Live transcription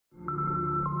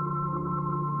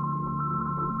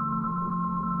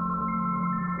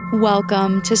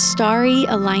Welcome to Starry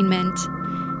Alignment,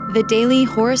 the daily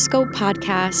horoscope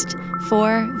podcast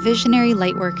for visionary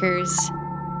lightworkers.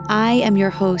 I am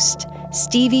your host,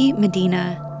 Stevie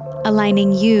Medina,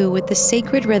 aligning you with the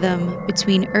sacred rhythm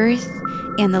between Earth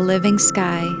and the living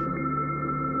sky.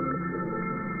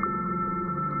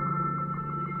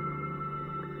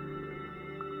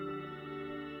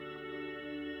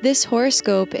 This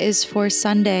horoscope is for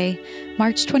Sunday,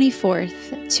 March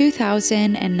 24th,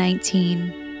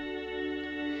 2019.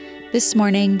 This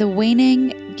morning, the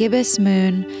waning gibbous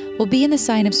moon will be in the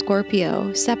sign of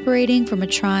Scorpio, separating from a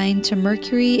trine to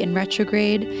Mercury in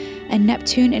retrograde and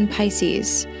Neptune in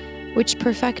Pisces, which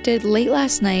perfected late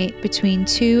last night between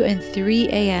 2 and 3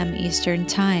 a.m. Eastern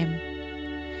Time.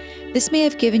 This may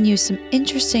have given you some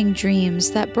interesting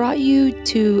dreams that brought you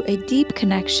to a deep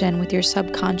connection with your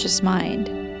subconscious mind.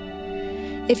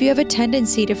 If you have a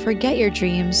tendency to forget your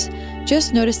dreams,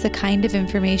 just notice the kind of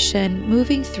information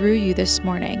moving through you this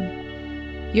morning.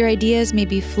 Your ideas may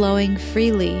be flowing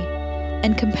freely,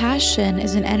 and compassion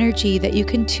is an energy that you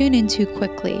can tune into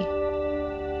quickly.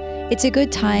 It's a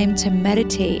good time to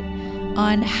meditate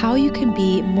on how you can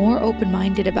be more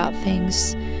open-minded about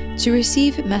things, to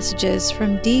receive messages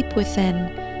from deep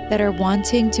within that are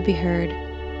wanting to be heard.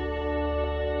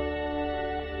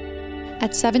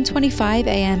 At 7:25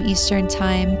 a.m. Eastern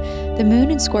Time, the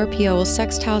moon in Scorpio will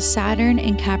sextile Saturn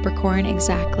in Capricorn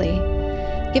exactly,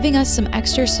 giving us some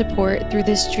extra support through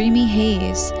this dreamy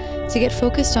haze to get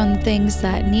focused on things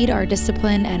that need our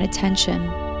discipline and attention.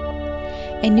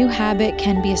 A new habit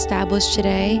can be established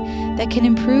today that can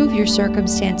improve your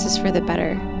circumstances for the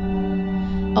better.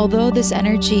 Although this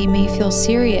energy may feel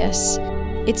serious,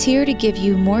 it's here to give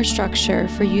you more structure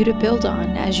for you to build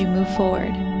on as you move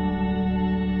forward.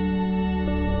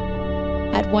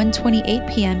 At 1:28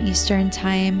 p.m. Eastern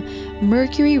Time,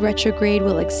 Mercury retrograde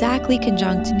will exactly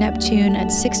conjunct Neptune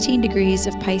at 16 degrees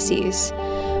of Pisces,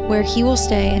 where he will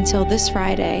stay until this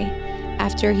Friday,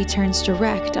 after he turns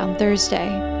direct on Thursday.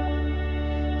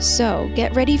 So,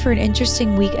 get ready for an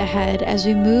interesting week ahead as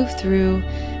we move through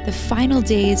the final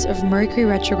days of Mercury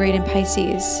retrograde in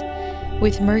Pisces,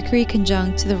 with Mercury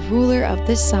conjunct the ruler of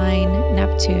this sign,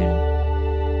 Neptune.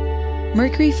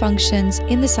 Mercury functions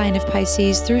in the sign of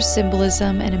Pisces through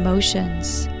symbolism and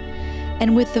emotions.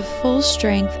 And with the full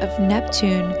strength of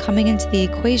Neptune coming into the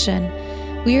equation,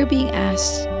 we are being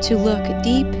asked to look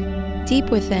deep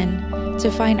within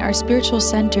to find our spiritual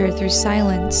center through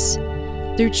silence,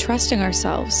 through trusting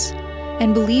ourselves,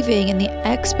 and believing in the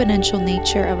exponential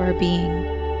nature of our being.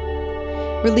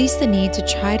 Release the need to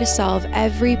try to solve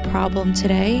every problem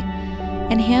today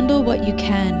and handle what you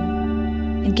can,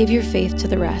 and give your faith to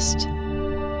the rest.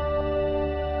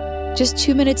 Just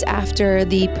 2 minutes after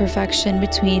the perfection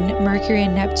between Mercury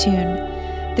and Neptune,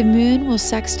 the moon will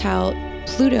sextile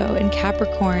Pluto in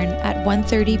Capricorn at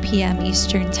 1:30 p.m.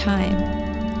 Eastern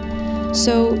Time.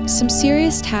 So, some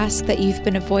serious tasks that you've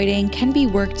been avoiding can be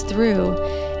worked through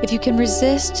if you can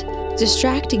resist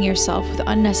distracting yourself with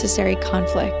unnecessary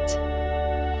conflict.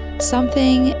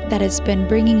 Something that has been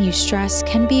bringing you stress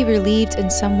can be relieved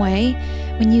in some way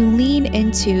when you lean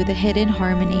into the hidden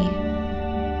harmony.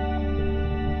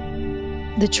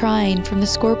 The trine from the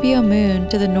Scorpio moon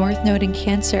to the North Node in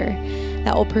Cancer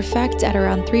that will perfect at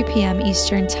around 3 p.m.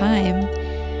 Eastern Time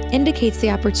indicates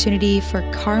the opportunity for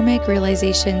karmic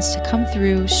realizations to come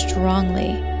through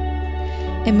strongly.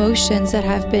 Emotions that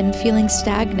have been feeling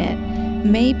stagnant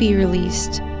may be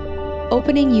released,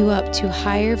 opening you up to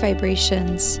higher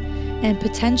vibrations and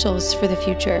potentials for the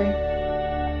future.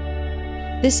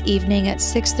 This evening at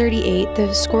 6:38,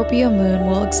 the Scorpio moon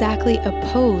will exactly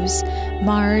oppose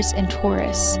Mars in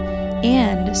Taurus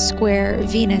and square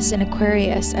Venus in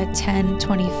Aquarius at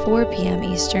 10:24 p.m.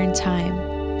 Eastern Time.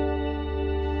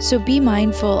 So be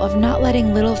mindful of not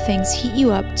letting little things heat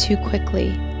you up too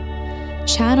quickly.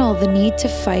 Channel the need to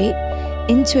fight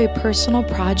into a personal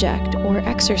project or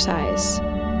exercise,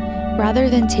 rather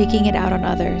than taking it out on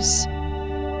others.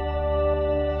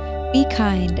 Be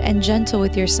kind and gentle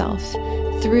with yourself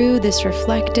through this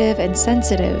reflective and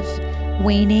sensitive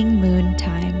waning moon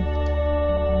time.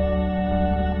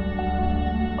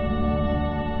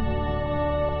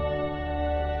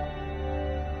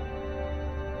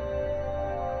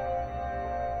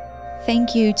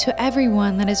 Thank you to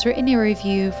everyone that has written a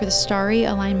review for the Starry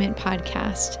Alignment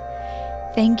podcast.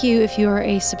 Thank you if you are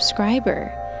a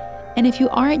subscriber. And if you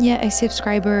aren't yet a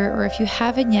subscriber, or if you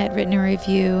haven't yet written a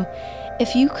review,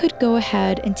 if you could go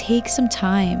ahead and take some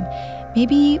time,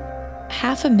 maybe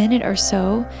half a minute or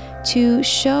so to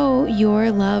show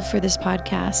your love for this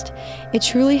podcast. It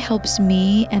truly helps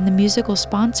me and the musical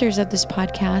sponsors of this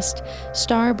podcast,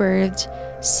 Starbirds,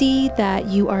 see that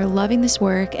you are loving this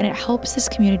work, and it helps this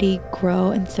community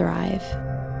grow and thrive.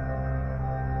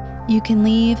 You can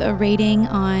leave a rating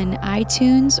on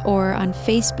iTunes or on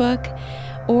Facebook,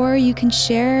 or you can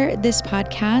share this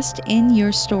podcast in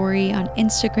your story on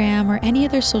Instagram or any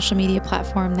other social media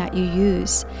platform that you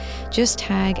use. Just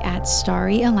tag at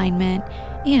Starry Alignment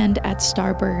and at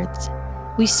Starbirds.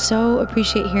 We so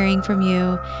appreciate hearing from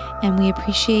you, and we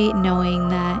appreciate knowing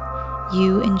that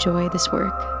you enjoy this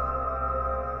work.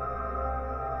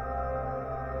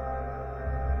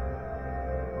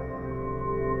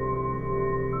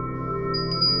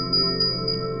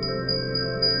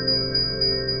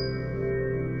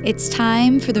 It's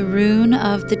time for the rune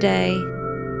of the day.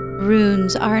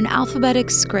 Runes are an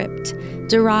alphabetic script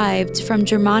derived from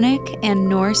Germanic and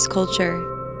Norse culture.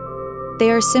 They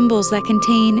are symbols that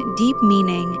contain deep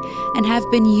meaning and have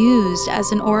been used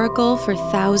as an oracle for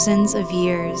thousands of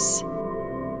years.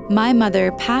 My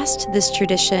mother passed this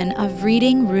tradition of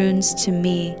reading runes to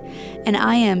me, and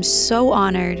I am so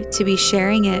honored to be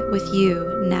sharing it with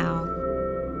you now.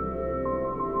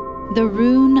 The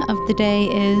rune of the day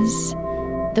is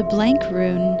the blank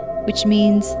rune, which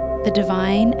means the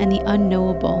divine and the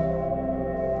unknowable.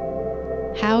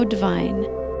 How divine.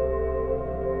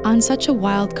 On such a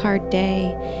wildcard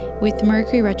day, with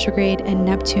Mercury retrograde and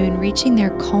Neptune reaching their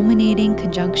culminating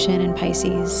conjunction in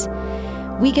Pisces,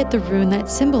 we get the rune that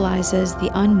symbolizes the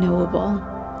unknowable.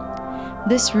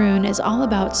 This rune is all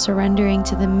about surrendering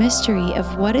to the mystery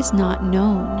of what is not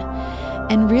known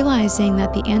and realizing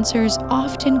that the answers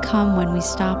often come when we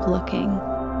stop looking.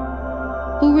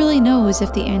 Who really knows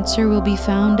if the answer will be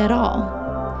found at all?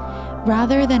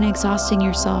 Rather than exhausting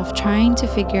yourself trying to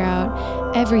figure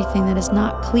out everything that is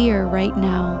not clear right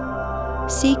now,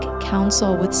 seek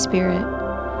counsel with Spirit.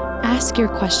 Ask your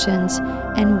questions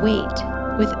and wait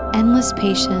with endless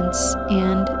patience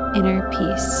and inner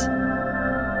peace.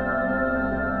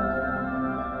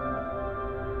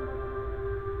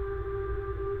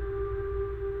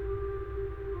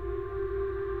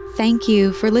 Thank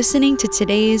you for listening to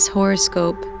today's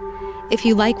horoscope. If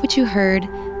you like what you heard,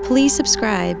 please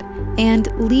subscribe and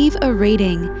leave a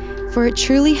rating, for it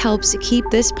truly helps keep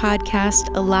this podcast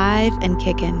alive and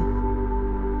kicking.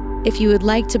 If you would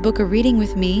like to book a reading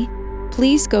with me,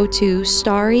 please go to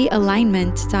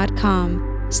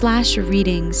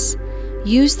starryalignment.com/readings.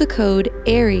 Use the code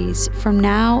ARIES from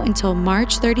now until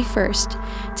March 31st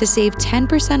to save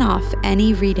 10% off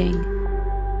any reading.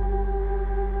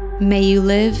 May you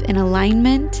live in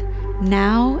alignment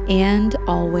now and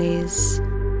always.